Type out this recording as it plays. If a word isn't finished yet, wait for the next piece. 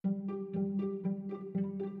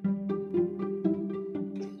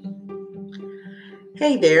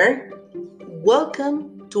Hey there,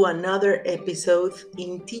 welcome to another episode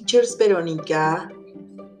in Teachers Verónica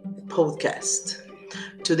podcast.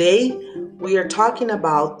 Today we are talking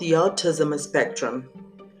about the autism spectrum.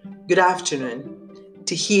 Good afternoon.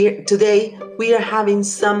 Today we are having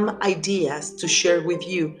some ideas to share with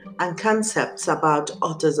you and concepts about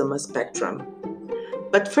autism spectrum.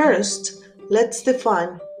 But first, let's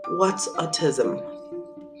define what's autism.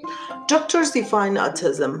 Doctors define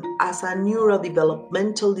autism as a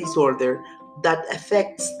neurodevelopmental disorder that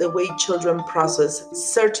affects the way children process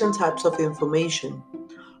certain types of information.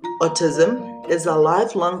 Autism is a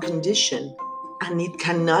lifelong condition and it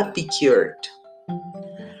cannot be cured.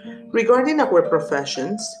 Regarding our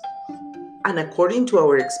professions, and according to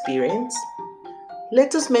our experience,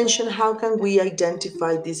 let us mention how can we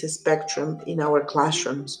identify this spectrum in our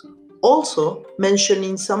classrooms, also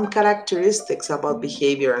mentioning some characteristics about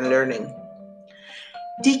behavior and learning.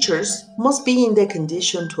 Teachers must be in the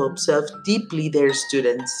condition to observe deeply their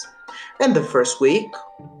students. In the first week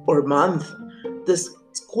or month, the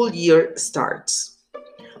school year starts.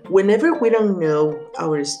 Whenever we don't know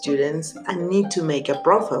our students and need to make a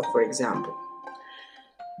profile, for example,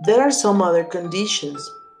 there are some other conditions.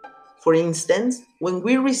 For instance, when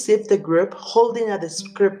we receive the group holding a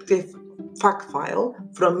descriptive fact file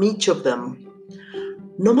from each of them.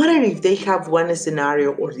 No matter if they have one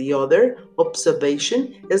scenario or the other,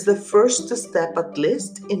 observation is the first step at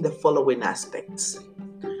least in the following aspects.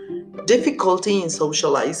 Difficulty in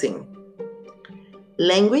socializing,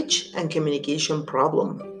 language and communication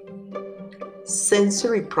problem,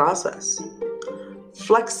 sensory process,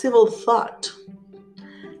 flexible thought,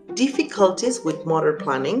 difficulties with motor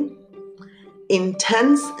planning,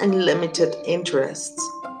 intense and limited interests,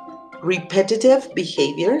 repetitive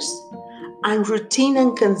behaviors, and routine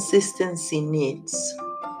and consistency needs.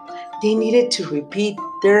 They needed to repeat.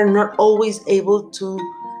 They're not always able to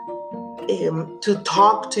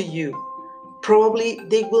talk to you. Probably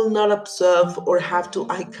they will not observe or have to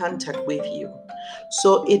eye contact with you.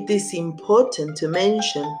 So it is important to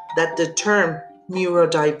mention that the term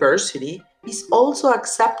neurodiversity is also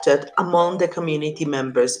accepted among the community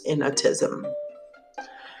members in autism.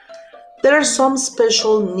 There are some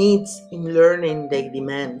special needs in learning they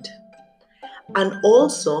demand, and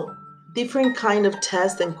also different kind of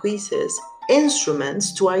tests and quizzes,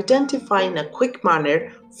 instruments to identify in a quick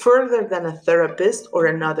manner further than a therapist or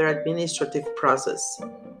another administrative process.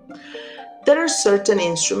 There are certain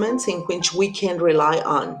instruments in which we can rely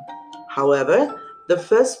on. However, the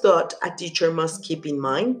first thought a teacher must keep in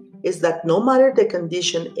mind is that no matter the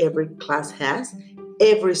condition every class has,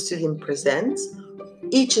 every student presents,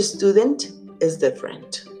 each student is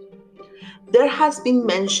different. There has been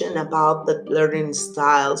mention about the learning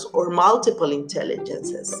styles or multiple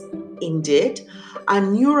intelligences. Indeed, a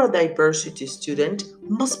neurodiversity student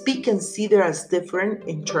must be considered as different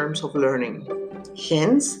in terms of learning.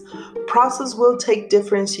 Hence, process will take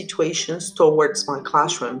different situations towards my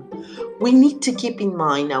classroom. We need to keep in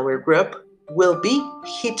mind our group will be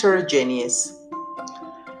heterogeneous.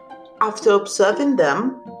 After observing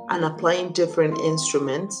them and applying different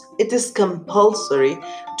instruments, it is compulsory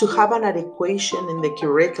to have an adequation in the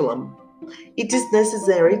curriculum. It is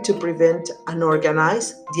necessary to prevent and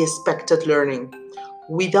organize the expected learning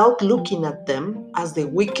without looking at them as the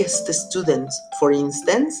weakest students. For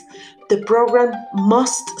instance, the program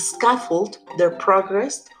must scaffold their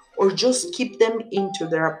progress or just keep them into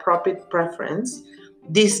their appropriate preference.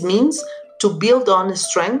 This means to build on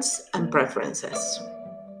strengths and preferences.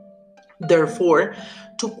 Therefore,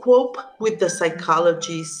 to cope with the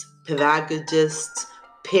psychologists, pedagogists,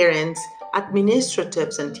 parents,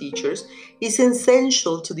 administratives, and teachers, is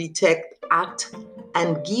essential to detect, act,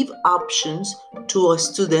 and give options to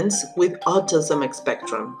students with autism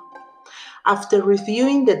spectrum. After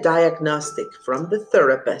reviewing the diagnostic from the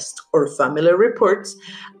therapist or family reports,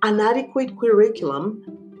 an adequate curriculum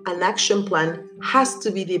and action plan has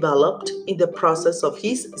to be developed in the process of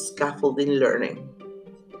his scaffolding learning.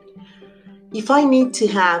 If I need to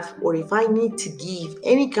give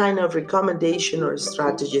any kind of recommendation or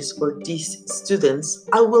strategies for these students,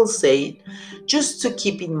 I will say just to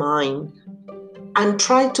keep in mind and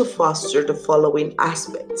try to foster the following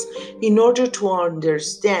aspects in order to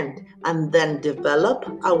understand and then develop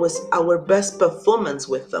our best performance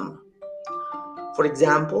with them. For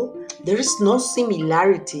example, there is no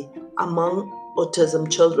similarity among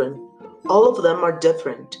autism children. All of them are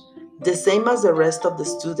different, the same as the rest of the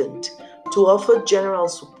student, to offer general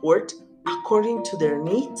support according to their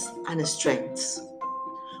needs and strengths.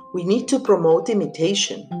 We need to promote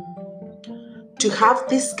imitation, to have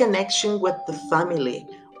this connection with the family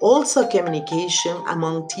Also, communication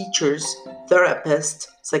among teachers, therapists,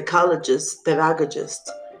 psychologists,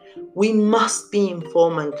 pedagogists. We must be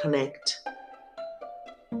informed and connect.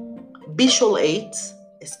 Visual aids,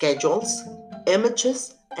 schedules,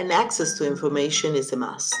 images, and access to information is a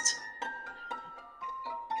must.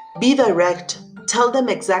 Be direct. Tell them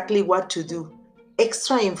exactly what to do.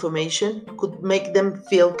 Extra information could make them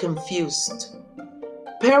feel confused.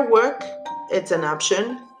 Pair work, it's an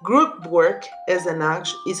option. Group work is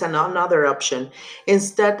another option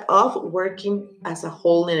instead of working as a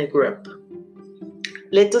whole in a group.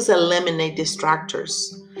 Let us eliminate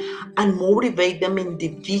distractors and motivate them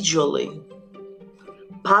individually.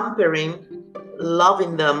 Pampering,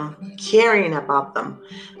 loving them, caring about them.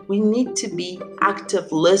 We need to be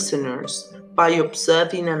active listeners by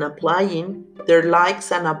observing and applying their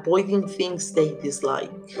likes and avoiding things they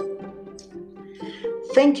dislike.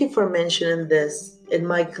 Thank you for mentioning this. In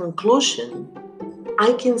my conclusion,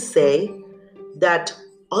 I can say that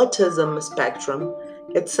autism spectrum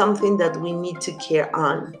it's something that we need to care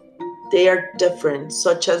on. They are different,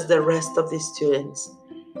 such as the rest of the students.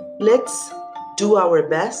 Let's do our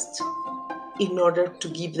best in order to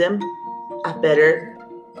give them a better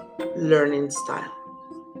learning style.